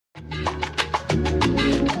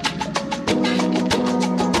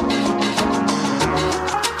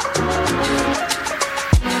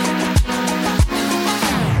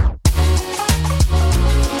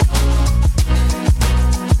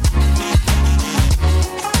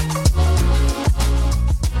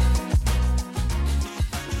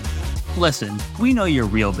Listen, we know you're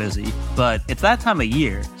real busy, but it's that time of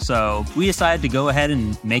year, so we decided to go ahead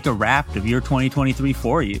and make a Wrapped of your 2023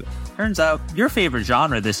 for you. Turns out, your favorite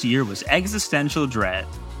genre this year was existential dread.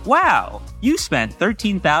 Wow! You spent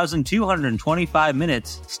 13,225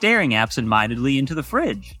 minutes staring absent-mindedly into the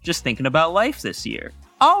fridge, just thinking about life this year.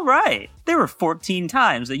 Alright! There were 14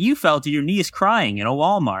 times that you felt your niece crying in a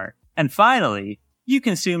Walmart. And finally, you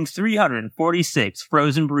consumed 346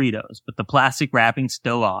 frozen burritos with the plastic wrapping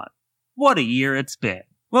still on. What a year it's been.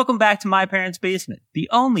 Welcome back to My Parents' Basement, the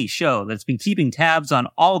only show that's been keeping tabs on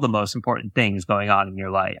all the most important things going on in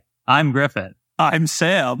your life. I'm Griffin. I'm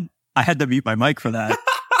Sam. I had to mute my mic for that.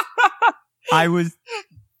 I was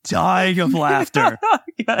dying of laughter.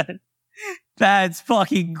 Good. That's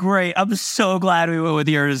fucking great. I'm so glad we went with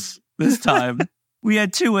yours this time. We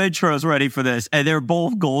had 2 intros ready for this, and they're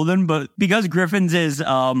both golden, but because Griffin's is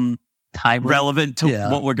Timely. relevant to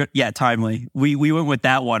what we're timely. We went with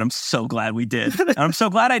that one. I'm so glad we did. And I'm so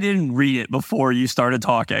glad I didn't read it before you started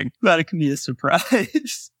talking. That can be a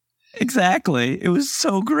surprise. Exactly. It was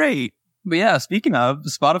so great. But yeah, speaking of,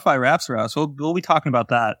 Spotify Wraps for us, we'll be talking about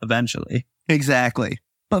that eventually. Exactly.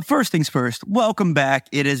 But first things first, welcome back.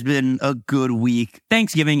 It has been a good week.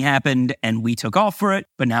 Thanksgiving happened and we took off for it,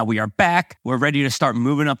 but now we are back. We're ready to start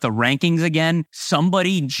moving up the rankings again.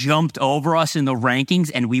 Somebody jumped over us in the rankings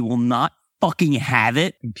and we will not fucking have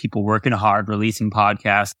it. People working hard, releasing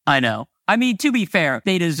podcasts. I know. I mean, to be fair,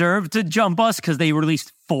 they deserve to jump us because they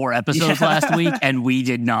released 4 episodes last week and we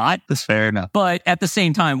did not. That's fair enough. But at the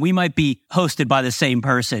same time, we might be hosted by the same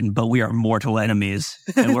person, but we are mortal enemies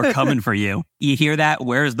and we're coming for you. You hear that?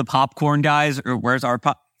 Where's the popcorn guys? Or where's our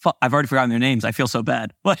I've already forgotten their names. I feel so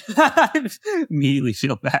bad. But I immediately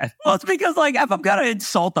feel bad. Well, it's because, like, if I'm going to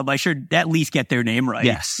insult them, I should at least get their name right.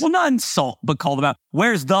 Yes. Well, not insult, but call them out.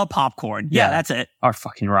 Where's the popcorn? Yeah, that's it. Our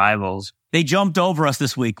fucking rivals. They jumped over us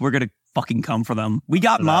this week. We're going to fucking come for them. We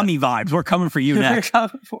got mommy vibes. We're coming for you next. We're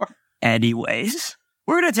coming for. Anyways,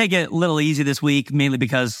 we're going to take it a little easy this week, mainly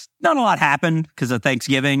because not a lot happened because of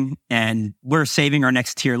Thanksgiving, and we're saving our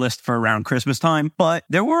next tier list for around Christmas time. But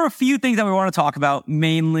there were a few things that we want to talk about,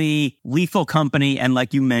 mainly Lethal Company and,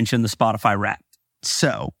 like you mentioned, the Spotify Wrapped.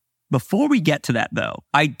 So before we get to that, though,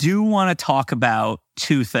 I do want to talk about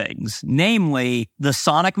 2 things, namely the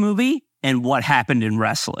Sonic movie and what happened in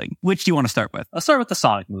wrestling. Which do you want to start with? Let's start with the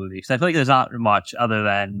Sonic movie, because I feel like there's not much other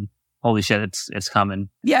than, holy shit, it's coming.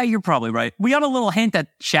 Yeah, you're probably right. We got a little hint at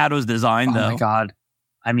Shadow's design, though. Oh my god.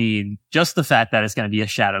 I mean, just the fact that it's going to be a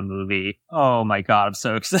Shadow movie. Oh my god, I'm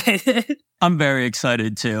so excited. I'm very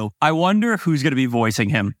excited, too. I wonder who's going to be voicing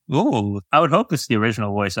him. Ooh, I would hope it's the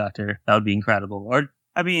original voice actor. That would be incredible. Or,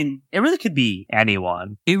 I mean, it really could be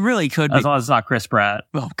anyone. It really could be. As long as it's not Chris Pratt.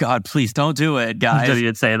 Oh, God, please don't do it, guys. Did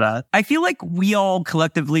you say that? I feel like we all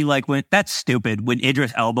collectively, like, went, that's stupid when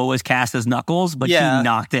Idris Elba was cast as Knuckles, but he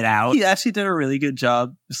knocked it out. He actually did a really good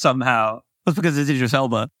job somehow. That's because it's Idris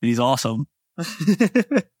Elba, and he's awesome.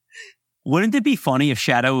 Wouldn't it be funny if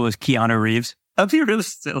Shadow was Keanu Reeves? That'd be really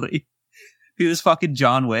silly. He was fucking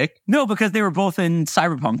John Wick. No, because they were both in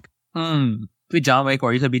Cyberpunk. Be John Wick,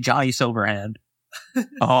 or you could be Johnny Silverhand.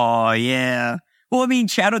 Oh, yeah. Well, I mean,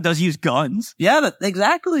 Shadow does use guns. Yeah,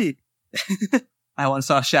 exactly. I once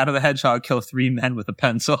saw Shadow the Hedgehog kill 3 men with a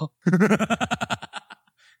pencil. Do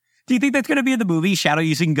you think that's going to be in the movie, Shadow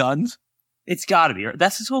using guns? It's gotta be.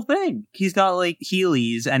 That's his whole thing. He's got, like,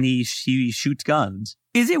 Heelys, and he shoots guns.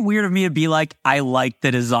 Is it weird of me to be like, I like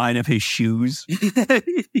the design of his shoes?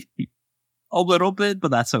 A little bit,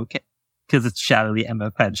 but that's okay. Because it's Shadow the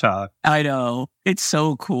MF Hedgehog. I know. It's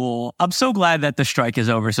so cool. I'm so glad that the strike is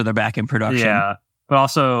over, so they're back in production. Yeah. But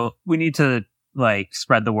also, we need to, like,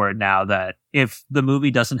 spread the word now that if the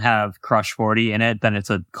movie doesn't have Crush 40 in it, then it's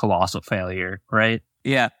a colossal failure, right?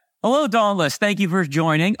 Yeah. Hello, Dauntless. Thank you for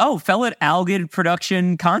joining. Oh, fellow Algid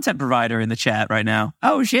production content provider in the chat right now.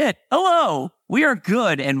 Oh, shit. Hello. We are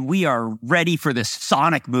good, and we are ready for this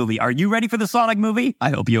Sonic movie. Are you ready for the Sonic movie?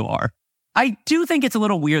 I hope you are. I do think it's a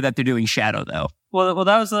little weird that they're doing Shadow, though. Well,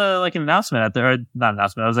 that was like an announcement at the, or not an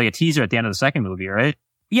announcement, it was like a teaser at the end of the second movie, right?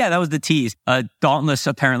 Yeah, that was the tease. Dauntless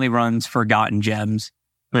apparently runs Forgotten Gems.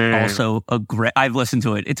 Also, I've listened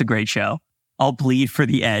to it. It's a great show. I'll bleed for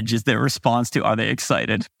the edge is their response to Are They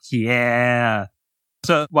Excited? Yeah.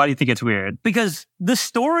 So why do you think it's weird? Because the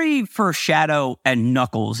story for Shadow and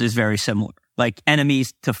Knuckles is very similar. Like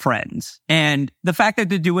enemies to friends. And the fact that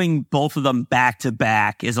they're doing both of them back to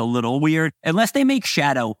back is a little weird. Unless they make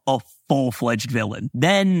Shadow a full-fledged villain,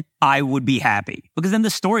 then I would be happy. Because then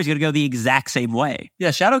the story's going to go the exact same way.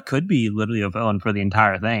 Yeah, Shadow could be literally a villain for the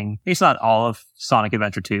entire thing. It's not all of Sonic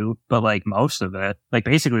Adventure 2, but like most of it. Like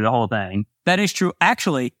basically the whole thing. That is true.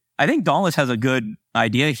 Actually, I think Dauntless has a good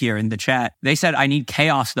idea here in the chat. They said, I need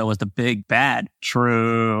chaos, though, as the big bad.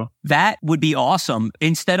 True. That would be awesome.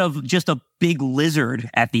 Instead of just a big lizard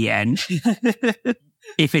at the end.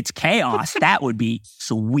 If it's chaos, that would be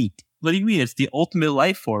sweet. What do you mean? It's the ultimate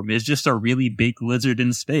life form. It's just a really big lizard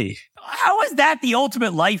in space. How is that the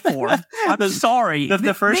ultimate life form? I'm sorry.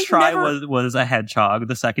 The first try was a hedgehog.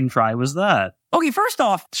 The second try was that. Okay, first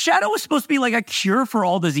off, Shadow was supposed to be like a cure for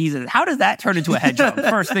all diseases. How does that turn into a hedgehog?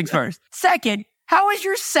 First things first. Second, how is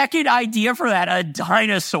your second idea for that a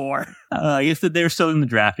dinosaur? I guess that they're still in the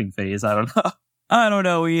drafting phase. I don't know. I don't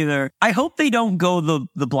know either. I hope they don't go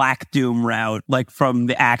the Black Doom route, like from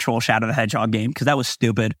the actual Shadow the Hedgehog game, because that was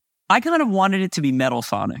stupid. I kind of wanted it to be Metal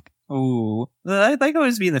Sonic. Ooh, I think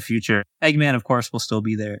always be in the future. Eggman, of course, will still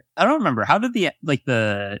be there. I don't remember. How did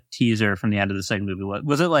the teaser from the end of the second movie,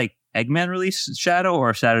 was it like Eggman released Shadow,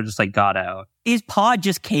 or Shadow just like got out? His pod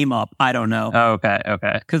just came up. I don't know. Oh, okay.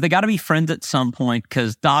 Because they got to be friends at some point,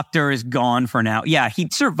 because Doctor is gone for now. Yeah, he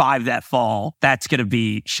survived that fall. That's going to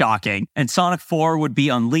be shocking. And Sonic 4 would be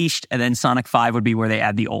Unleashed, and then Sonic 5 would be where they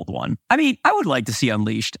add the old one. I mean, I would like to see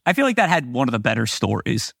Unleashed. I feel like that had one of the better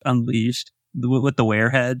stories. Unleashed? With the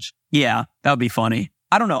werehedge? Yeah, that would be funny.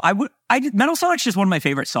 I don't know. Metal Sonic's just one of my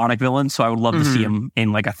favorite Sonic villains, so I would love to see him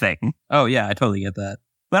in like a thing. Oh yeah, I totally get that.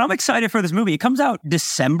 But I'm excited for this movie. It comes out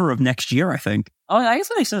December of next year, I think. Oh, I guess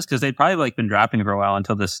that makes sense, because they'd probably like been dropping for a while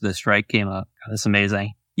until this strike came up. God, that's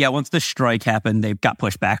amazing. Yeah, once the strike happened, they got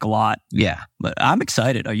pushed back a lot. Yeah. But I'm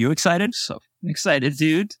excited. Are you excited? So excited,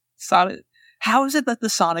 dude. Sonic. How is it that the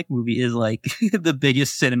Sonic movie is like the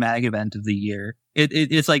biggest cinematic event of the year?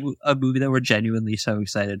 It's like a movie that we're genuinely so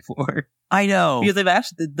excited for. I know. Because they've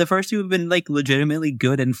actually, the first two have been like legitimately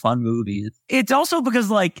good and fun movies. It's also because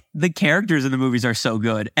like the characters in the movies are so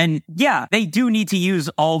good. And yeah, they do need to use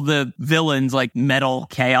all the villains like Metal,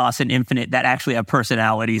 Chaos, and Infinite that actually have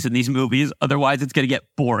personalities in these movies. Otherwise, it's going to get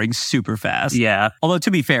boring super fast. Yeah. Although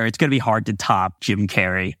to be fair, it's going to be hard to top Jim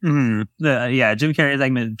Carrey. Mm-hmm. Yeah, Jim Carrey's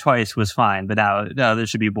segment twice was fine, but now there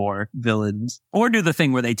should be more villains. Or do the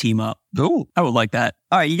thing where they team up. Ooh. I would like that.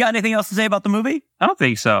 All right, you got anything else to say about the movie? I don't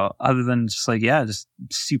think so, other than just like, yeah, just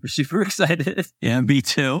super, super excited. Yeah, me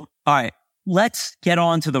too. All right, let's get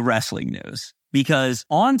on to the wrestling news. Because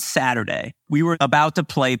on Saturday, we were about to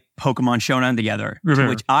play Pokemon Showdown together, to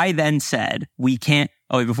which I then said, we can't...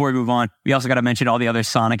 Oh, wait, before we move on, we also got to mention all the other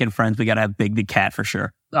Sonic and friends. We got to have Big the Cat for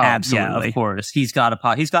sure. Oh, absolutely. Yeah, of course. He's got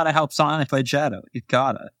to help Sonic fight Shadow. He's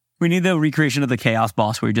got to. We need the recreation of the Chaos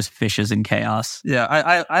boss where he just fishes in chaos. Yeah,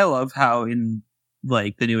 I love how in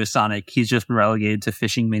like the newest Sonic, he's just been relegated to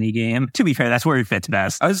fishing minigame. To be fair, that's where he fits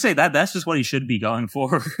best. I would say that's just what he should be going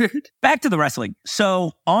forward. Back to the wrestling.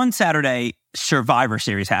 So on Saturday, Survivor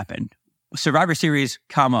Series happened. Survivor Series,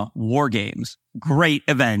 War Games. Great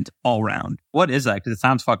event all around. What is that? Because it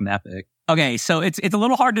sounds fucking epic. Okay, so it's a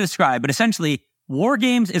little hard to describe, but essentially, War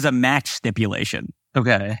Games is a match stipulation.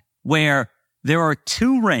 Okay. Where there are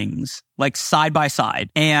two rings, like side by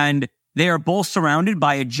side, and they are both surrounded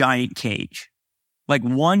by a giant cage. Like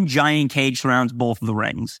one giant cage surrounds both of the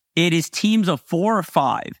rings. It is teams of 4 or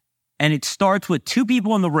 5, and it starts with 2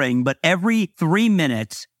 people in the ring, but every 3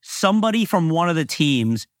 minutes, somebody from one of the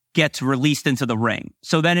teams gets released into the ring.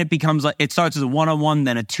 So then it becomes like, it starts as a 1-on-1,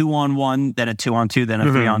 then a 2-on-1, then a 2-on-2, then a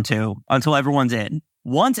 3-on-2, until everyone's in.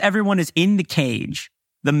 Once everyone is in the cage,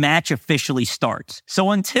 the match officially starts.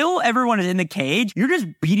 So until everyone is in the cage, you're just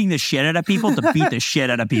beating the shit out of people to beat the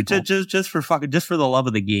shit out of people. Just for the love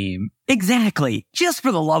of the game. Exactly. Just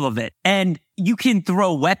for the love of it. And you can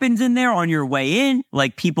throw weapons in there on your way in.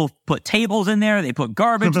 Like people put tables in there. They put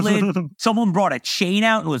garbage lids. Someone brought a chain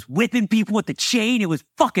out and was whipping people with the chain. It was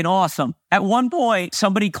fucking awesome. At one point,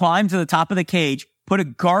 somebody climbed to the top of the cage, put a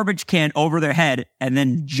garbage can over their head, and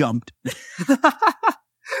then jumped.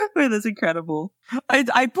 Wait, that's incredible.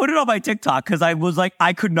 I put it on my TikTok because I was like,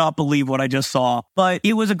 I could not believe what I just saw. But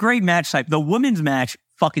it was a great match type. The women's match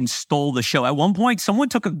fucking stole the show. At one point, someone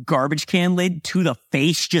took a garbage can lid to the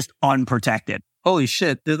face just unprotected. Holy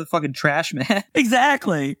shit, they're the fucking trash man.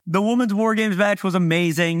 Exactly. The women's War Games match was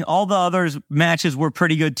amazing. All the others matches were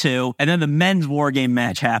pretty good too. And then the men's War Game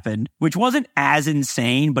match happened, which wasn't as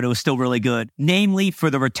insane, but it was still really good. Namely, for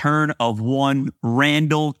the return of one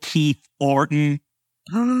Randall Keith Orton.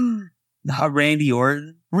 Not Randy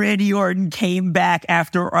Orton. Randy Orton came back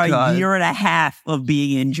after a year and a half of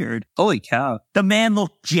being injured. Holy cow. The man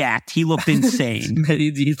looked jacked. He looked insane.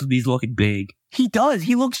 He's looking big. He does.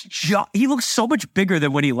 He looks so much bigger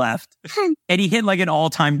than when he left. And he hit like an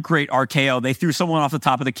all-time great RKO. They threw someone off the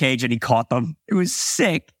top of the cage and he caught them. It was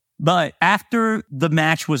sick. But after the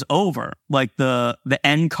match was over, like the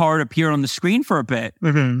end card appeared on the screen for a bit.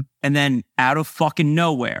 Mm-hmm. And then out of fucking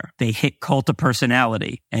nowhere, they hit Cult of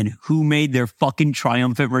Personality. And who made their fucking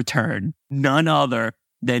triumphant return? None other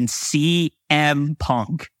than CM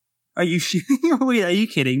Punk. Are you Wait, are you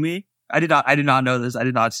kidding me? I did not know this. I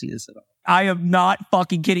did not see this at all. I am not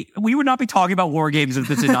fucking kidding. We would not be talking about War Games if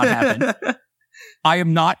this did not happen. I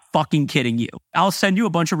am not fucking kidding you. I'll send you a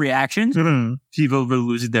bunch of reactions. Mm-hmm. People were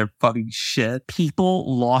losing their fucking shit.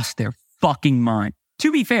 People lost their fucking mind.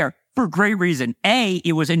 To be fair, for great reason. A,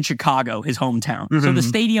 it was in Chicago, his hometown. Mm-hmm. So the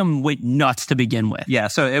stadium went nuts to begin with. Yeah,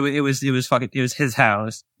 so it was his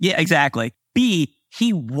house. Yeah, exactly. B,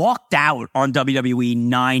 he walked out on WWE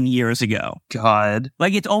 9 years ago. God.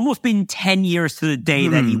 Like, it's almost been 10 years to the day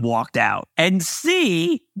that he walked out. And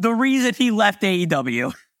C, the reason he left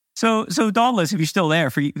AEW. So Dauntless, if you're still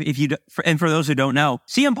there, for those who don't know,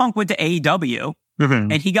 CM Punk went to AEW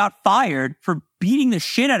and he got fired for beating the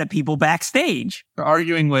shit out of people backstage. For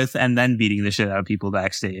arguing with and then beating the shit out of people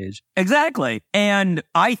backstage. Exactly. And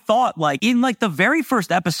I thought, like, in like the very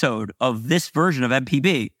first episode of this version of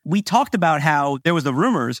MPB, we talked about how there was the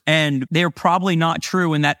rumors and they're probably not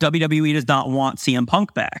true and that WWE does not want CM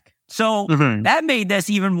Punk back. So that made this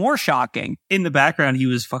even more shocking. In the background, he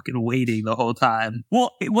was fucking waiting the whole time.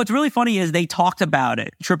 Well, what's really funny is they talked about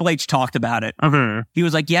it. Triple H talked about it. He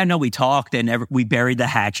was like, yeah, no, we talked and we buried the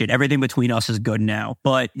hatchet. Everything between us is good now.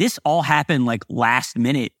 But this all happened like last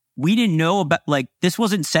minute. We didn't know about, like, this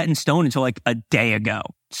wasn't set in stone until like a day ago.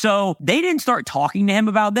 So they didn't start talking to him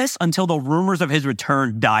about this until the rumors of his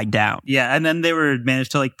return died down. Yeah, and then they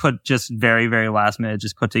managed to like put just very, very last minute,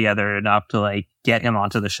 just put together enough to like get him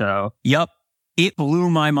onto the show. Yep. It blew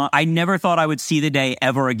my mind. I never thought I would see the day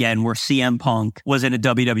ever again where CM Punk was in a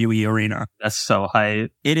WWE arena. That's so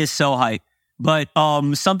hype. It is so hype. But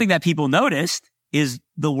something that people noticed is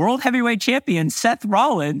the World Heavyweight Champion, Seth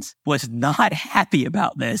Rollins, was not happy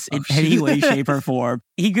about this in any way, shape, or form.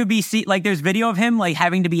 He could be like, there's video of him like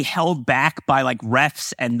having to be held back by like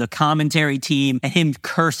refs and the commentary team and him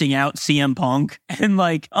cursing out CM Punk. And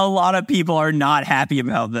like a lot of people are not happy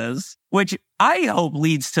about this, which I hope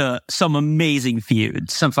leads to some amazing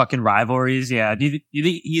feuds. Some fucking rivalries. Yeah. Do you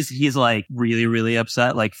think he's like really, really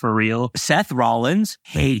upset? Like for real? Seth Rollins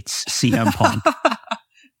hates CM Punk.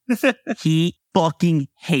 He fucking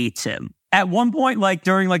hates him. At one point, like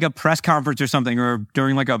during like a press conference or something, or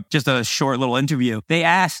during like just a short little interview, they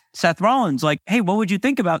asked Seth Rollins, like, hey, what would you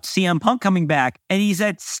think about CM Punk coming back? And he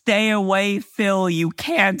said, stay away, Phil, you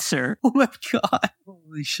cancer. Oh my God.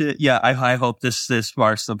 Holy shit. Yeah, I hope this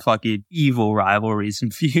sparks some fucking evil rivalries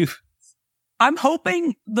and feuds. I'm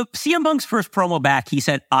hoping the CM Punk's first promo back, he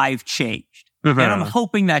said, I've changed. And I'm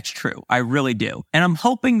hoping that's true. I really do. And I'm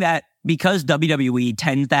hoping that because WWE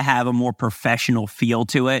tends to have a more professional feel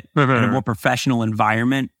to it and a more professional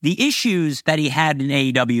environment, the issues that he had in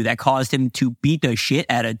AEW that caused him to beat the shit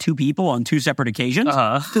out of two people on two separate occasions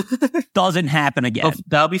doesn't happen again. Oh,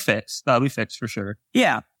 that'll be fixed. That'll be fixed for sure.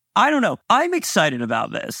 Yeah. I don't know. I'm excited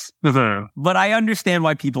about this, but I understand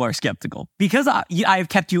why people are skeptical because I've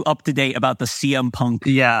kept you up to date about the CM Punk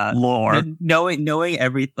lore. And knowing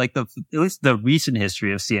every, like at least the recent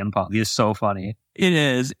history of CM Punk is so funny. It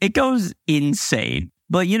is. It goes insane.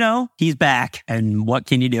 But, you know, he's back. And what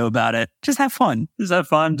can you do about it? Just have fun. Just have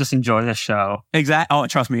fun. Just enjoy the show. Exactly. Oh,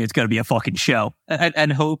 trust me, it's going to be a fucking show.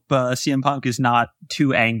 And hope CM Punk is not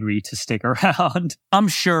too angry to stick around. I'm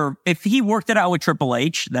sure if he worked it out with Triple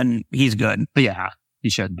H, then he's good. But yeah, he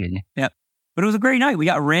should be. Yep. But it was a great night. We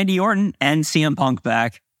got Randy Orton and CM Punk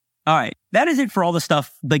back. All right. That is it for all the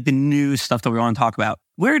stuff, like the news stuff that we want to talk about.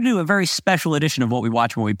 We're going to do a very special edition of What We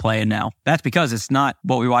Watch When We Playing now. That's because it's not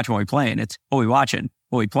What We Watch When We Playing. It's What We Watching,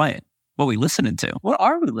 What We Playing, What We Listening to. What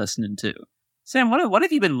are we listening to? Sam, what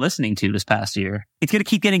have you been listening to this past year? It's going to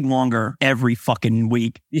keep getting longer every fucking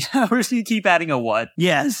week. Yeah, we're just going to keep adding a what?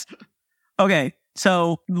 Yes. Okay.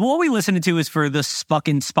 So what we listening to is for this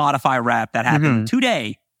fucking Spotify rap that happened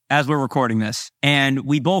today as we're recording this. And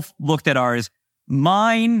we both looked at ours.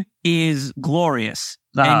 Mine is Glorious.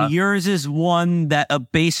 And yours is one that a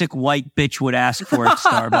basic white bitch would ask for at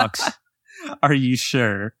Starbucks. Are you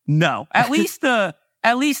sure? No. At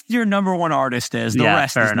least your number one artist is. The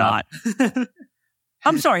rest is not.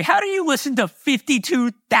 I'm sorry. How do you listen to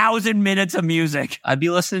 52,000 minutes of music? I'd be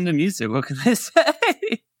listening to music. What can I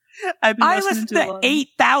say? I listen to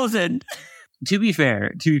 8,000. To be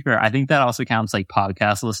fair, I think that also counts like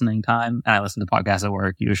podcast listening time. And I listen to podcasts at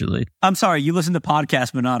work usually. I'm sorry, you listen to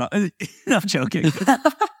podcasts, but not. I'm joking.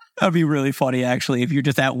 That'd be really funny, actually, if you're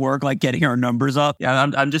just at work, like getting our numbers up.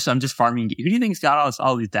 Yeah, I'm just farming. Who do you think's got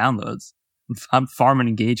all these downloads? I'm farming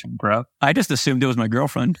engagement, bro. I just assumed it was my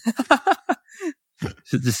girlfriend.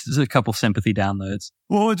 So this is a couple sympathy downloads.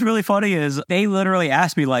 Well, what's really funny is they literally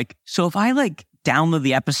asked me like, so if I like download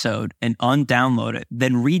the episode and undownload it,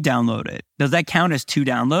 then re-download it, does that count as 2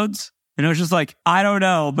 downloads? And I was just like, I don't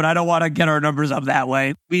know, but I don't want to get our numbers up that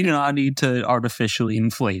way. We do not need to artificially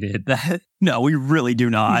inflate it. No, we really do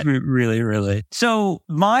not. Really, really. So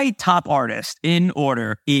my top artist in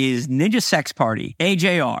order is Ninja Sex Party,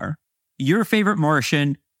 AJR, Your Favorite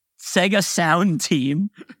Martian, Sega Sound Team,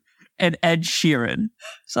 and Ed Sheeran.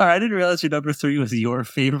 Sorry, I didn't realize your number 3 was Your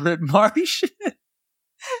Favorite Martian.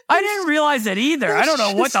 I didn't realize it either. I don't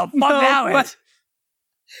know what the fuck that is.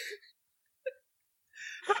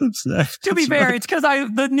 To be fair, it's because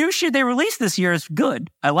the new shit they released this year is good.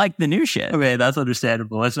 I like the new shit. Okay, that's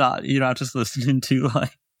understandable. It's not, you're not just listening to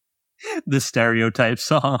like the stereotype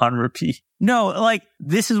song on repeat. No, like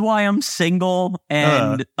this is why I'm single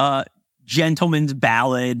and Gentleman's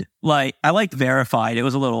Ballad. Like I liked Verified. It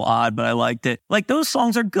was a little odd, but I liked it. Like those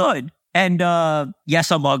songs are good. And Yes,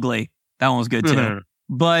 I'm Ugly. That one was good too. Mm-hmm.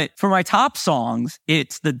 But for my top songs,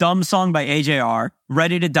 it's The Dumb Song by AJR,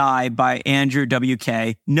 Ready to Die by Andrew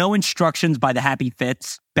WK, No Instructions by The Happy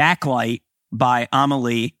Fits, Backlight by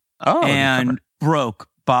Amelie, and Broke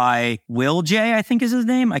by Will J, I think is his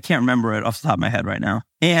name. I can't remember it off the top of my head right now.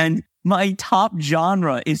 And my top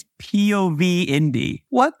genre is POV indie.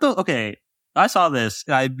 What the? Okay, I saw this.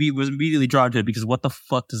 I was immediately drawn to it because what the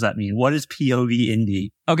fuck does that mean? What is POV indie?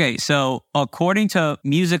 Okay, so according to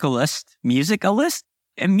Musicalist,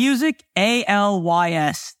 and Music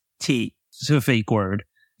ALYST. It's a fake word.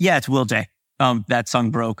 Yeah, it's Will J. That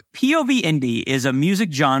song Broke. POV indie is a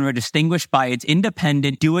music genre distinguished by its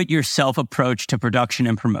independent, do-it-yourself approach to production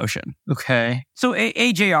and promotion. Okay. So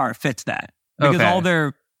AJR fits that because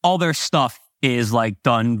all their stuff is like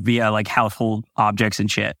done via like household objects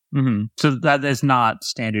and shit. Mm-hmm. So that is not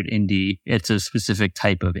standard indie. It's a specific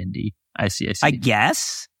type of indie. I see. I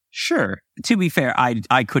guess. Sure. To be fair,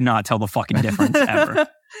 I could not tell the fucking difference ever.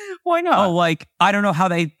 Why not? Oh, like, I don't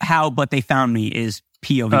know but they found me is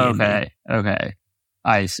POV indie. Okay.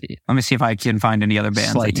 I see. Let me see if I can find any other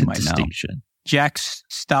bands Slight that you might distinction. know. Jack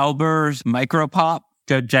Stauber's Micropop.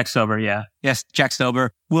 Jack Stauber, yeah. Yes, Jack Stauber.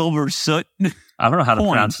 Wilbur Soot. I don't know how to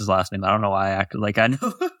pronounce his last name. I don't know why I acted like I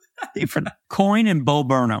know. Coin and Bo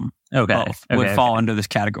Burnham. Both would fall under this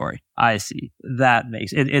category. I see. That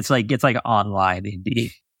makes it. It's like online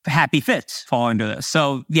indie. Happy Fits fall into this.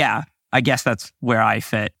 So yeah, I guess that's where I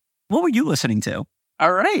fit. What were you listening to?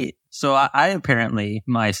 All right. So I apparently,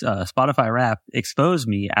 my Spotify Wrapped exposed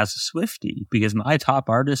me as a Swiftie because my top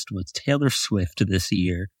artist was Taylor Swift this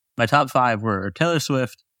year. My top 5 were Taylor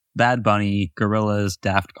Swift, Bad Bunny, Gorillaz,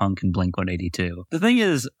 Daft Punk, and Blink-182. The thing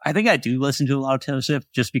is, I think I do listen to a lot of Taylor Swift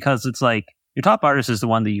just because it's like, your top artist is the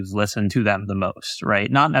one that you've listened to them the most, right?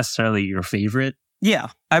 Not necessarily your favorite. Yeah,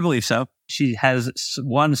 I believe so. She has,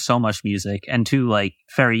 1, so much music, and 2, like,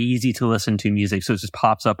 very easy to listen to music, so it just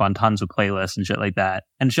pops up on tons of playlists and shit like that.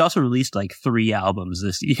 And she also released, like, 3 albums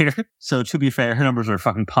this year. So, to be fair, her numbers are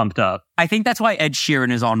fucking pumped up. I think that's why Ed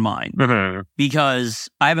Sheeran is on mine. Mm-hmm. Because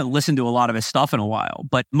I haven't listened to a lot of his stuff in a while,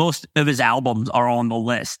 but most of his albums are on the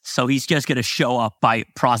list. So, he's just going to show up by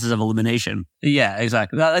process of elimination. Yeah,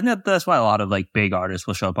 exactly. That's why a lot of, like, big artists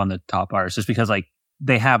will show up on the top artists, just because, like,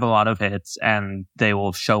 they have a lot of hits and they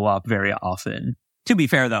will show up very often. To be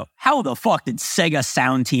fair, though, how the fuck did Sega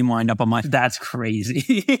Sound Team wind up on my... That's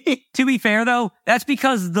crazy. To be fair, though, that's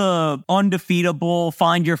because the Undefeatable,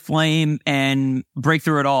 Find Your Flame, and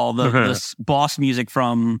Breakthrough It All, the boss music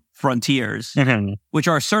from Frontiers, which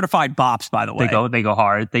are certified bops, by the way. They go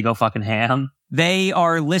hard. They go fucking ham. They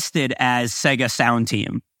are listed as Sega Sound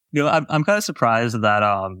Team. You know, I'm kind of surprised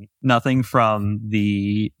that nothing from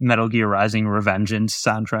the Metal Gear Rising Revengeance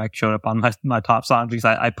soundtrack showed up on my top songs because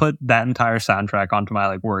I put that entire soundtrack onto my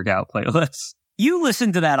like workout playlist. You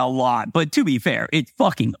listen to that a lot, but to be fair, it's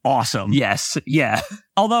fucking awesome. Yes, yeah.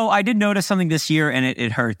 Although I did notice something this year, and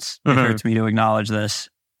it hurts. It hurts me to acknowledge this.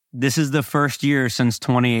 This is the first year since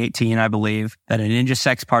 2018, I believe, that a Ninja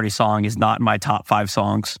Sex Party song is not in my top 5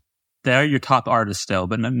 songs. They're your top artist still,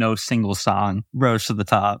 but no single song rose to the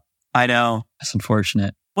top. I know. That's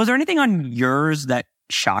unfortunate. Was there anything on yours that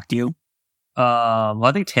shocked you? Well,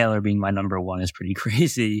 I think Taylor being my number 1 is pretty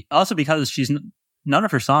crazy. Also because none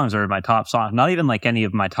of her songs are my top songs. Not even like any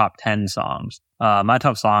of my top 10 songs. My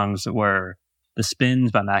top songs were The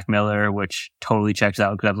Spins by Mac Miller, which totally checks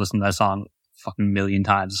out because I've listened to that song fucking a million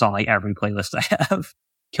times. It's on like every playlist I have.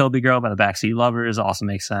 Kill Me Girl by the Backseat Lovers also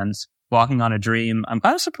makes sense. Walking on a Dream. I'm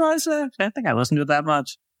kind of surprised that I don't think I listened to it that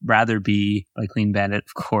much. Rather Be by Clean Bandit,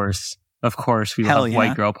 of course. Of course, we Hell love yeah.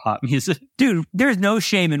 white girl pop music. Dude, there's no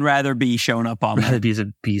shame in Rather Be showing up on Rather that. Be is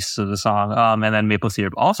a beast of the song. And then Maple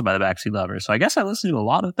Syrup, also by the Backseat Lovers. So I guess I listened to a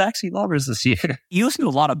lot of Backseat Lovers this year. You listen to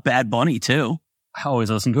a lot of Bad Bunny, too. I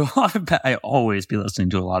always listen to a lot of I always be listening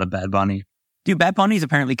to a lot of Bad Bunny. Dude, Bad Bunny's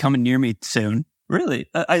apparently coming near me soon. Really?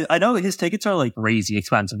 I know his tickets are like crazy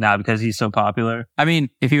expensive now because he's so popular. I mean,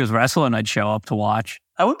 if he was wrestling, I'd show up to watch.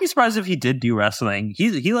 I wouldn't be surprised if he did do wrestling. He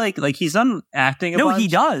he's done acting. No, bunch. he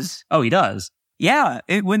does. Oh, he does. Yeah,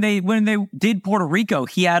 when they did Puerto Rico,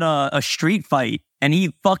 he had a street fight and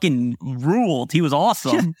he fucking ruled. He was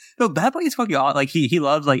awesome. Yeah. No, Bad Bunny's fucking awesome. Like he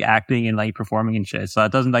loves like acting and like performing and shit. So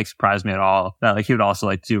it doesn't like surprise me at all that like he would also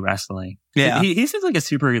like do wrestling. Yeah, he seems like a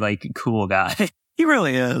super like cool guy. He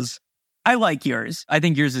really is. I like yours. I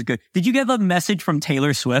think yours is good. Did you get the message from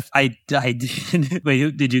Taylor Swift? I did.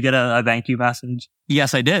 Wait, did you get a thank you message?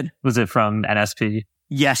 Yes, I did. Was it from NSP?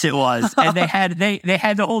 Yes, it was. And they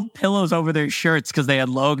had to hold pillows over their shirts because they had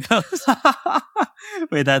logos.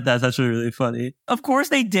 Wait, that's actually really funny. Of course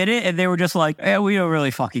they did it, and they were just like, we don't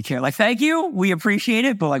really fucking care. Like, thank you, we appreciate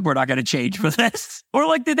it, but like, we're not going to change for this. Or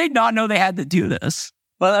like, did they not know they had to do this?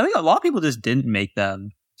 Well, I think a lot of people just didn't make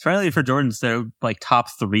them. Apparently for Jordan's, their like top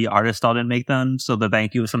 3 artists all didn't make them. So the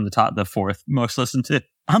thank you was from the 4th most listened to.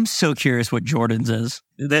 I'm so curious what Jordan's is.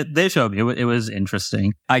 They showed me. It was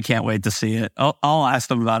interesting. I can't wait to see it. I'll ask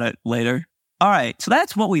them about it later. All right. So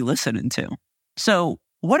that's what we listening to. So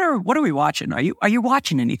what are we watching? Are you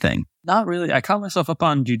watching anything? Not really. I caught myself up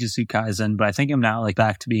on Jujutsu Kaisen, but I think I'm now like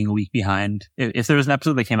back to being a week behind. If there was an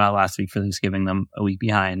episode that came out last week for Thanksgiving, them a week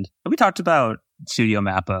behind. We talked about Studio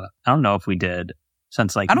Mappa. I don't know if we did.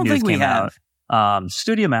 Since like I don't news think we came have. out.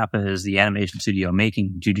 Studio Mappa is the animation studio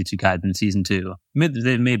making Jujutsu Kaisen season 2.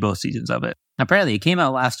 They made both seasons of it. Apparently, it came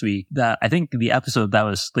out last week that I think the episode that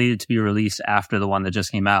was slated to be released after the one that just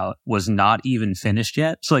came out was not even finished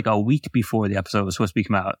yet. So like a week before the episode was supposed to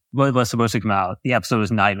come out, the episode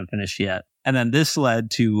was not even finished yet. And then this led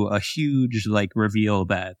to a huge like reveal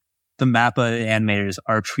that the Mappa animators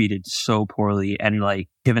are treated so poorly and like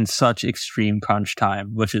given such extreme crunch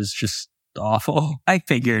time, which is just awful. I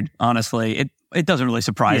figured, honestly, it doesn't really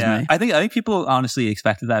surprise me. I think people honestly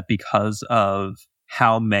expected that because of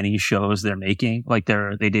how many shows they're making. Like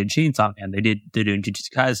they did Chainsaw Man, they're doing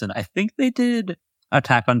Jujutsu Kaisen. I think they did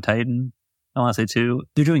Attack on Titan. I want to say 2.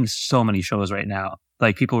 They're doing so many shows right now.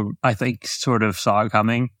 Like people, I think, sort of saw it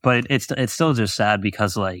coming, but it's still just sad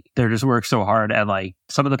because like they're just worked so hard, and like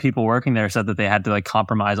some of the people working there said that they had to like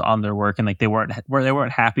compromise on their work, and like they weren't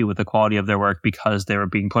happy with the quality of their work because they were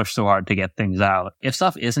being pushed so hard to get things out. If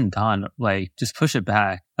stuff isn't done, like just push it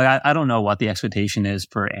back. Like I don't know what the expectation is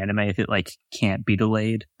for anime if it like can't be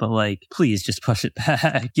delayed, but like please just push it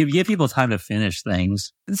back. Give people time to finish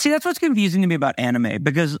things. See, that's what's confusing to me about anime,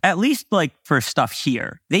 because at least like for stuff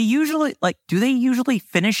here, do they usually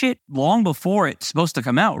finish it long before it's supposed to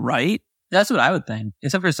come out, right? That's what I would think.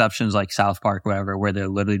 Except for exceptions like South Park, whatever, where they're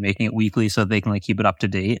literally making it weekly so they can like keep it up to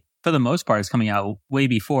date. For the most part, it's coming out way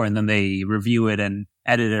before, and then they review it and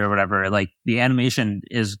edit it or whatever. Like the animation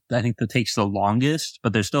is, I think, that takes the longest,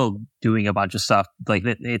 but they're still doing a bunch of stuff. Like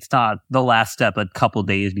it's not the last step a couple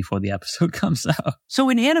days before the episode comes out. So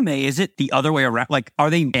in anime, is it the other way around? Like,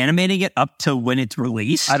 are they animating it up to when it's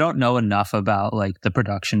released? I don't know enough about like the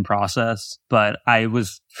production process, but I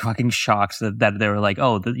was fucking shocked that they were like,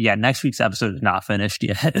 next week's episode is not finished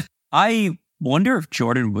yet. I wonder if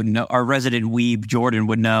Jordan would know, our resident weeb Jordan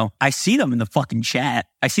would know. I see them in the fucking chat.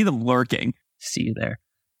 I see them lurking. See you there.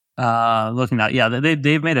 Looking at, yeah,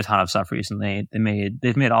 they've made a ton of stuff recently.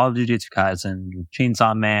 They've made all of Jujutsu Kaisen,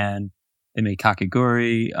 Chainsaw Man. They made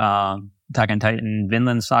Kakegurui, Attack on Titan,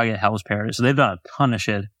 Vinland Saga, Hell's Paradise. So they've done a ton of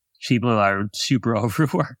shit. People are super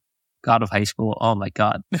overworked. God of High School. Oh my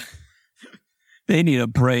God. They need a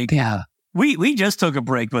break. Yeah. We just took a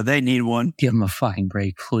break, but they need one. Give them a fucking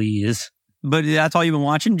break, please. But that's all you've been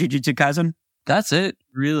watching? Jujutsu Kaisen? That's it,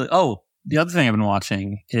 really. Oh, the other thing I've been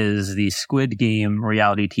watching is the Squid Game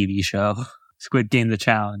reality TV show. Squid Game The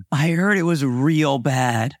Challenge. I heard it was real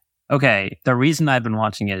bad. Okay, the reason I've been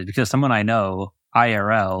watching it is because someone I know,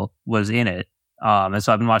 IRL, was in it. And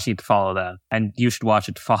so I've been watching it to follow them. And you should watch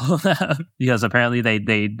it to follow them because apparently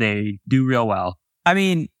they do real well. I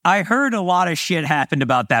mean, I heard a lot of shit happened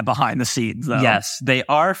about that behind the scenes, though. Yes, they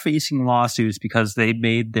are facing lawsuits because they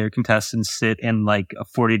made their contestants sit in like a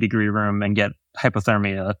 40-degree room and get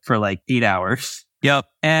hypothermia for like 8 hours. Yep.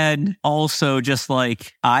 And also just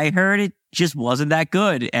like, I heard it just wasn't that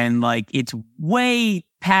good. And like, it's way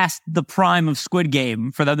past the prime of Squid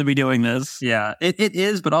Game for them to be doing this. Yeah, it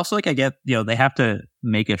is, but also like I get, they have to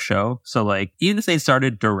make a show. So like even if they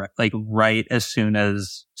started right as soon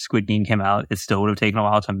as Squid Game came out, it still would have taken a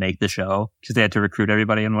while to make the show because they had to recruit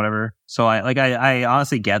everybody and whatever. So I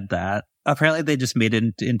honestly get that. Apparently they just made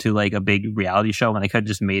it into like a big reality show when they could have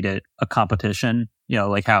just made it a competition,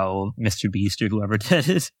 like how Mr. Beast or whoever did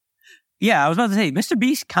it. Yeah, I was about to say, Mr.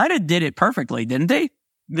 Beast kind of did it perfectly, didn't they?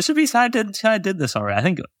 Mr. Beast kind of did this already. I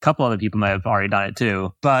think a couple other people might have already done it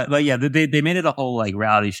too. But yeah, they made it a whole like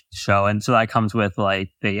reality show, and so that comes with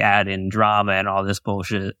like they add in drama and all this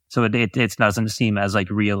bullshit. So it doesn't seem as like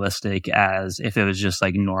realistic as if it was just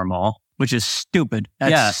like normal, which is stupid.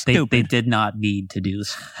 That's stupid. They did not need to do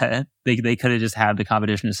that. They could have just had the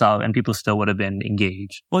competition itself, and people still would have been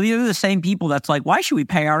engaged. Well, they're the same people that's like, why should we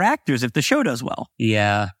pay our actors if the show does well?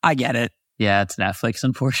 Yeah, I get it. Yeah, it's Netflix,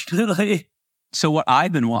 unfortunately. So what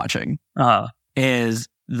I've been watching is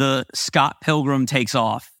the Scott Pilgrim Takes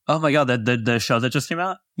Off. Oh my God, the show that just came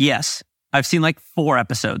out? Yes. I've seen like 4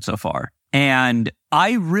 episodes so far. And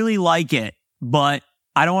I really like it, but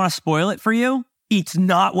I don't want to spoil it for you. It's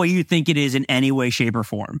not what you think it is in any way, shape, or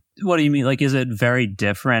form. What do you mean? Like, is it very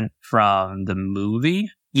different from the movie?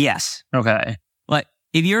 Yes. Okay. Like,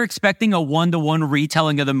 if you're expecting a 1-to-1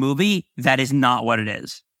 retelling of the movie, that is not what it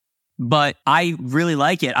is. But I really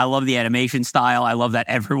like it. I love the animation style. I love that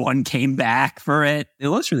everyone came back for it. It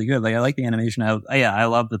looks really good. Like, I like the animation. I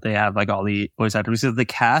love that they have like all the voice actors. So the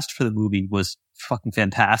cast for the movie was fucking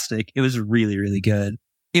fantastic. It was really, really good.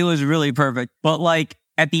 It was really perfect. But like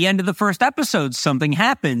at the end of the first episode, something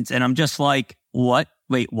happens and I'm just like, what?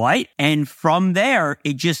 Wait, what? And from there,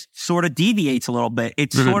 it just sort of deviates a little bit.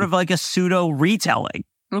 It's sort of like a pseudo retelling.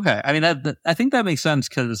 Okay. I mean, I think that makes sense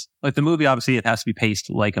because like the movie, obviously it has to be paced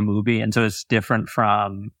like a movie. And so it's different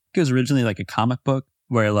from, it was originally like a comic book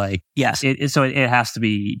where like, yes, so it has to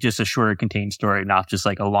be just a shorter contained story, not just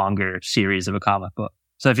like a longer series of a comic book.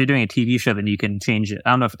 So if you're doing a TV show, then you can change it.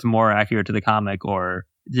 I don't know if it's more accurate to the comic or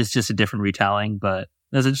just a different retelling, but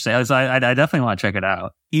that's interesting. I definitely want to check it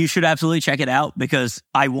out. You should absolutely check it out because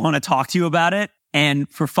I want to talk to you about it. And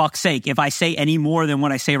for fuck's sake, if I say any more than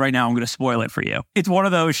what I say right now, I'm going to spoil it for you. It's one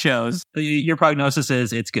of those shows. Your prognosis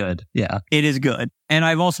is it's good. Yeah. It is good. And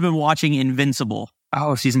I've also been watching Invincible.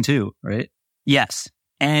 Oh, season 2, right? Yes.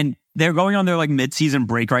 And they're going on their like mid-season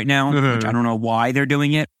break right now, which I don't know why they're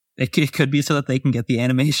doing it. It could be so that they can get the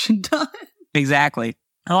animation done. Exactly.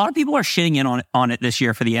 A lot of people are shitting in on it this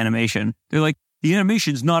year for the animation. They're like, the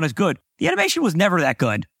animation's not as good. The animation was never that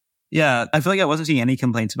good. Yeah, I feel like I wasn't seeing any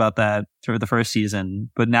complaints about that for the first season,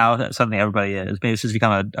 but now that's something everybody is. Maybe it's just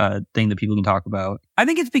become a thing that people can talk about. I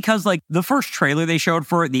think it's because like the first trailer they showed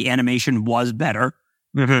for it, the animation was better.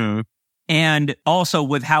 Mm-hmm. And also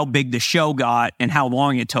with how big the show got and how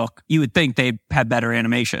long it took, you would think they had better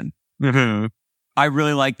animation. Mm-hmm. I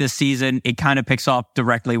really like this season. It kind of picks up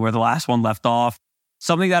directly where the last one left off.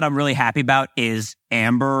 Something that I'm really happy about is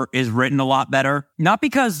Amber is written a lot better. Not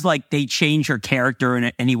because like they change her character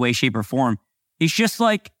in any way, shape, or form. It's just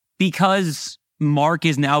like because Mark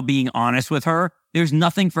is now being honest with her, there's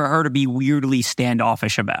nothing for her to be weirdly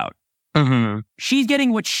standoffish about. Mm-hmm. She's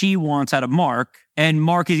getting what she wants out of Mark, and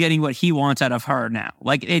Mark is getting what he wants out of her now.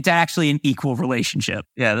 Like, it's actually an equal relationship.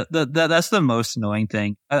 Yeah, that's the most annoying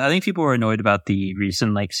thing. I think people were annoyed about the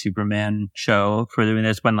recent, like, Superman show for doing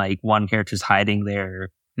this when, like, one character's hiding their,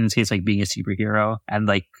 in this case, like, being a superhero, and,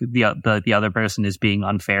 like, the other person is being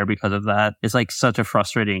unfair because of that. It's, like, such a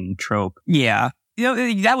frustrating trope. Yeah. You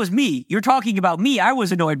know, that was me. You're talking about me. I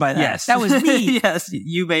was annoyed by that. Yes. That was me. Yes,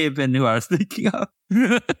 you may have been who I was thinking of.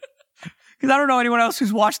 Because I don't know anyone else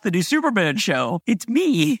who's watched the new Superman show. It's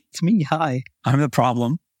me. It's me. Hi. I'm the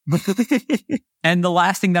problem. And the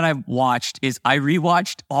last thing that I've watched is I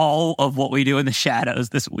rewatched all of What We Do in the Shadows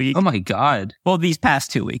this week. Oh my God. Well, these past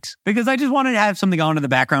 2 weeks. Because I just wanted to have something on in the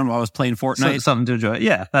background while I was playing Fortnite. Something to enjoy.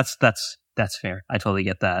 Yeah, that's fair. I totally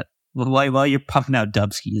get that. While you're pumping out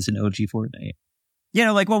Dubsky as an OG Fortnite. You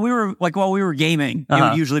know, like while we were gaming, it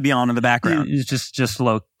would usually be on in the background. It's just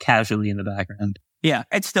low casually in the background. Yeah,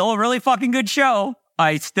 it's still a really fucking good show.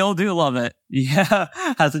 I still do love it. Yeah,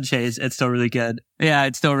 hasn't changed. It's still really good. Yeah,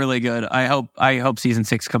 it's still really good. I hope season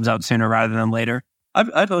 6 comes out sooner rather than later.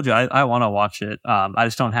 I told you I want to watch it. I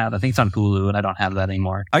just don't have. I think it's on Hulu, and I don't have that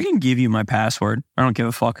anymore. I can give you my password. I don't give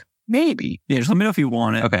a fuck. Maybe. Yeah, just let me know if you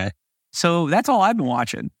want it. Okay. So that's all I've been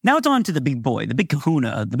watching. Now it's on to the big boy, the big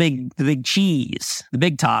Kahuna, the big cheese, the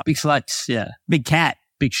big top, Big Slice. Yeah. big cat.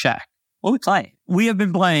 Big Shack. What are we playing? We have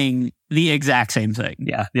been playing the exact same thing.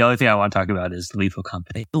 Yeah. The only thing I want to talk about is Lethal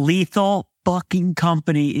Company. Lethal fucking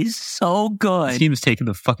company is so good. This game is taking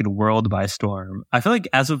the fucking world by storm. I feel like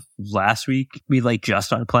as of last week, we like just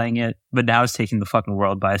started playing it, but now it's taking the fucking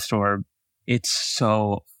world by storm. It's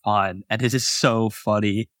so fun, and it is so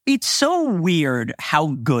funny. It's so weird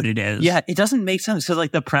how good it is. Yeah, it doesn't make sense because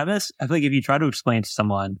like the premise, I feel like if you try to explain it to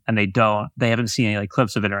someone and they haven't seen any like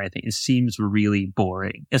clips of it or anything, it seems really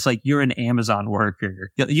boring. It's like you're an Amazon worker.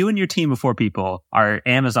 You and your team of 4 people are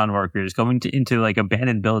Amazon workers going into like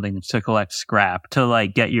abandoned buildings to collect scrap to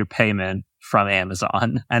like get your payment from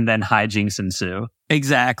Amazon, and then hijinks ensue.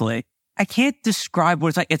 Exactly. I can't describe what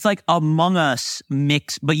it's like. It's like Among Us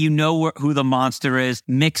mixed, but you know who the monster is,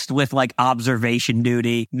 mixed with like observation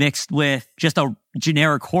duty, mixed with just a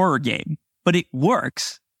generic horror game. But it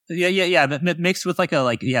works. Yeah. Mixed with like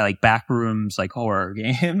backrooms, like horror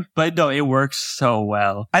game. But no, it works so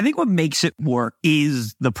well. I think what makes it work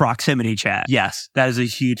is the proximity chat. Yes, that is a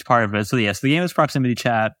huge part of it. So yes, the game is proximity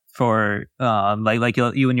chat for like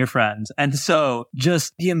you and your friends. And so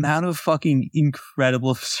just the amount of fucking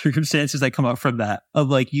incredible circumstances that come up from that, of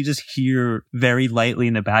like you just hear very lightly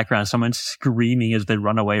in the background someone screaming as they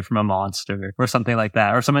run away from a monster or something like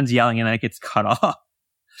that, or someone's yelling and then it gets cut off.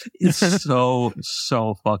 It's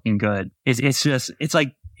so fucking good. It's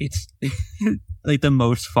like the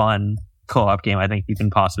most fun co-op game I think you can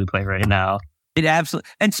possibly play right now. It absolutely.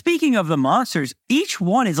 And speaking of the monsters, each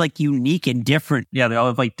one is like unique and different. Yeah, they all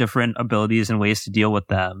have like different abilities and ways to deal with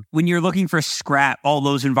them. When you're looking for scrap, all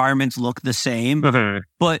those environments look the same,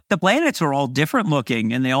 but the planets are all different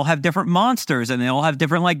looking, and they all have different monsters, and they all have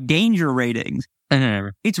different like danger ratings.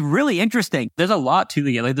 It's really interesting. There's a lot to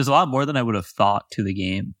the game. Like, there's a lot more than I would have thought to the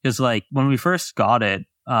game. Because like when we first got it,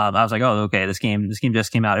 I was like, oh, okay, this game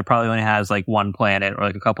just came out. It probably only has like one planet or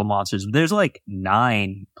like a couple monsters. There's like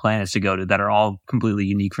 9 planets to go to that are all completely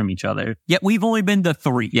unique from each other. Yet we've only been to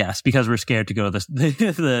 3. Yes, because we're scared to go to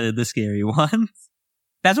the scary ones.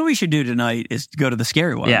 That's what we should do tonight, is to go to the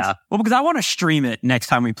scary ones. Yeah. Well, because I want to stream it next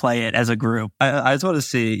time we play it as a group. I just want to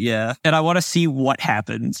see, yeah. And I want to see what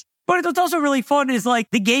happens. But what's also really fun is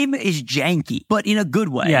like the game is janky, but in a good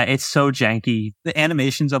way. Yeah, it's so janky. The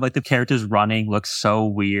animations of like the characters running look so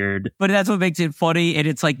weird. But that's what makes it funny. And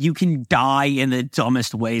it's like you can die in the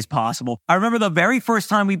dumbest ways possible. I remember the very first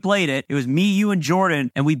time we played it, it was me, you, and Jordan,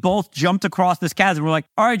 and we both jumped across this chasm. We're like,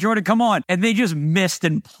 all right, Jordan, come on. And they just missed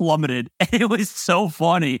and plummeted. And it was so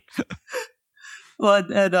funny. Well,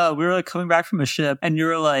 and we were like coming back from a ship, and you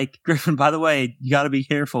were like, Griffin, by the way, you got to be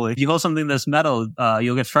careful. If you hold something that's metal,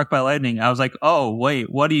 you'll get struck by lightning. I was like, oh, wait,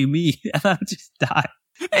 what do you mean? And I just died.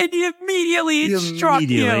 And immediately struck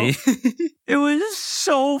you. It was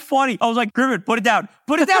so funny. I was like, Griffin, put it down.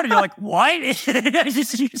 Put it down. And you're like, what? You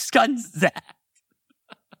just got zapped.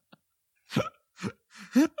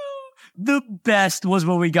 The best was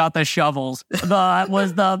when we got the shovels. That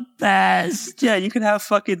was the best. Yeah, you could have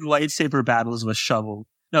fucking lightsaber battles with shovel.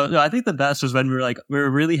 No, I think the best was when we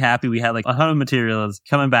were really happy. We had like a ton of materials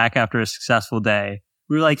coming back after a successful day.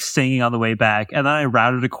 We were like singing on the way back, and then I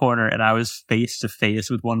rounded a corner and I was face to face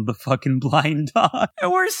with one of the fucking blind dogs.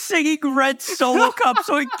 And we're singing Red Solo Cup,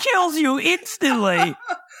 so it kills you instantly.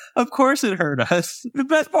 Of course it hurt us. The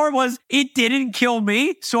best part was it didn't kill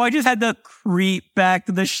me, so I just had to creep back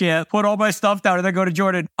to the ship, put all my stuff down, and then go to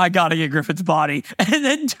Jordan. I gotta get Griffin's body, and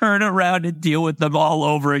then turn around and deal with them all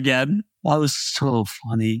over again. That was so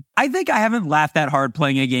funny. I think I haven't laughed that hard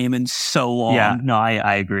playing a game in so long. Yeah, no,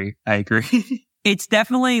 I agree. It's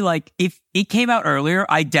definitely like, if it came out earlier,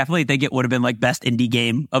 I definitely think it would have been like best indie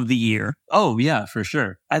game of the year. Oh, yeah, for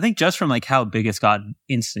sure. I think just from like how big it's gotten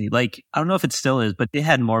instantly, like, I don't know if it still is, but it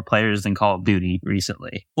had more players than Call of Duty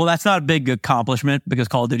recently. Well, that's not a big accomplishment because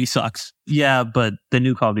Call of Duty sucks. Yeah, but the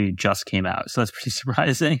new Call of Duty just came out, so that's pretty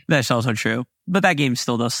surprising. That's also true. But that game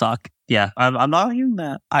still does suck. Yeah, I'm not arguing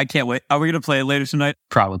that. I can't wait. Are we going to play it later tonight?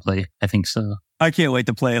 Probably. I think so. I can't wait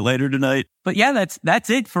to play it later tonight. But yeah, that's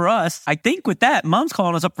it for us. I think with that, Mom's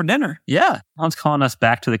calling us up for dinner. Yeah, Mom's calling us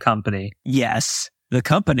back to the company. Yes, the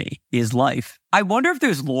company is life. I wonder if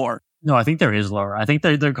there's lore. No, I think there is lore. I think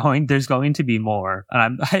there's going to be more.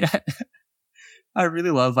 And I really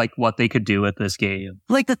love like what they could do with this game.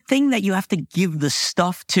 Like the thing that you have to give the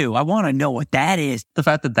stuff to. I want to know what that is. The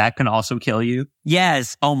fact that can also kill you.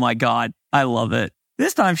 Yes. Oh my God. I love it.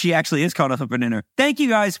 This time she actually is calling us up for dinner. Thank you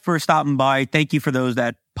guys for stopping by. Thank you for those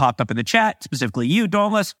that popped up in the chat, specifically you,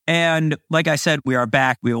 Dauntless. And like I said, we are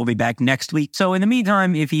back. We will be back next week. So in the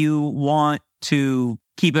meantime, if you want to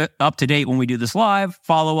keep it up to date when we do this live,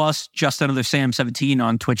 follow us, Just Another Sam 17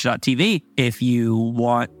 on twitch.tv. If you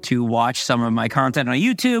want to watch some of my content on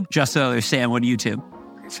YouTube, Just Another Sam on YouTube.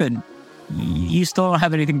 Griffin, you still don't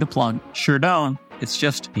have anything to plug. Sure don't. It's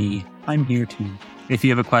just me. I'm here to If you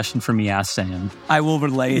have a question for me, ask Sam. I will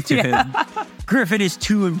relay it to him. Griffin is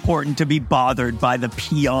too important to be bothered by the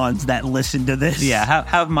peons that listen to this. Yeah,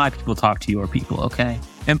 have my people talk to your people, okay?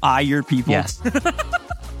 Am I your people? Yes.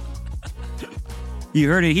 You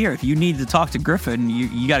heard it here. If you need to talk to Griffin,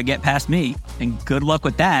 you got to get past me. And good luck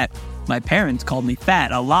with that. My parents called me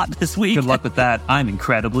fat a lot this week. Good luck with that. I'm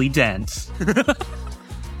incredibly dense.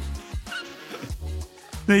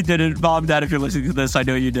 They didn't. Mom, Dad, if you're listening to this, I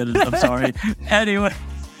know you didn't. I'm sorry. Anyway,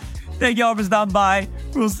 thank y'all for stopping by.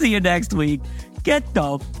 We'll see you next week. Get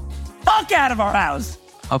the fuck out of our house.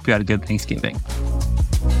 Hope you had a good Thanksgiving.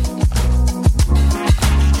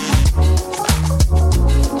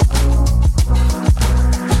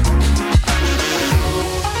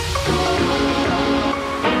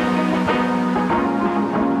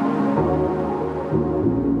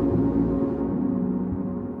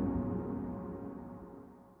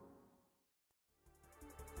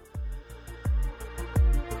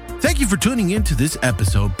 Thank you for tuning in to this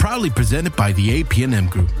episode, proudly presented by the APNM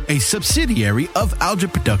Group, a subsidiary of Alger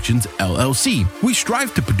Productions, LLC. We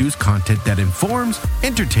strive to produce content that informs,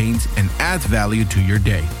 entertains, and adds value to your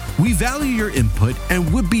day. We value your input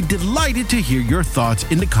and would be delighted to hear your thoughts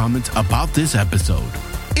in the comments about this episode.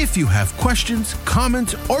 If you have questions,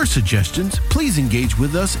 comments, or suggestions, please engage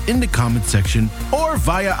with us in the comment section or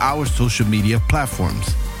via our social media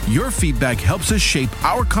platforms. Your feedback helps us shape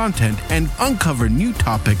our content and uncover new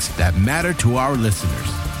topics that matter to our listeners.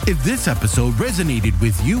 If this episode resonated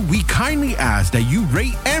with you, we kindly ask that you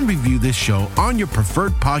rate and review this show on your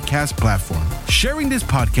preferred podcast platform. Sharing this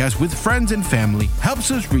podcast with friends and family helps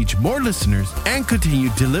us reach more listeners and continue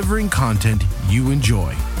delivering content you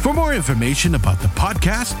enjoy. For more information about the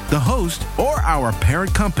podcast, the host, or our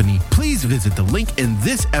parent company, please visit the link in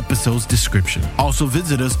this episode's description. Also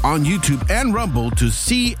visit us on YouTube and Rumble to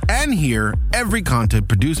see and hear every content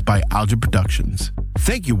produced by Alger Productions.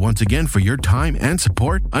 Thank you once again for your time and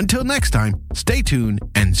support. Until next time, stay tuned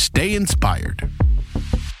and stay inspired.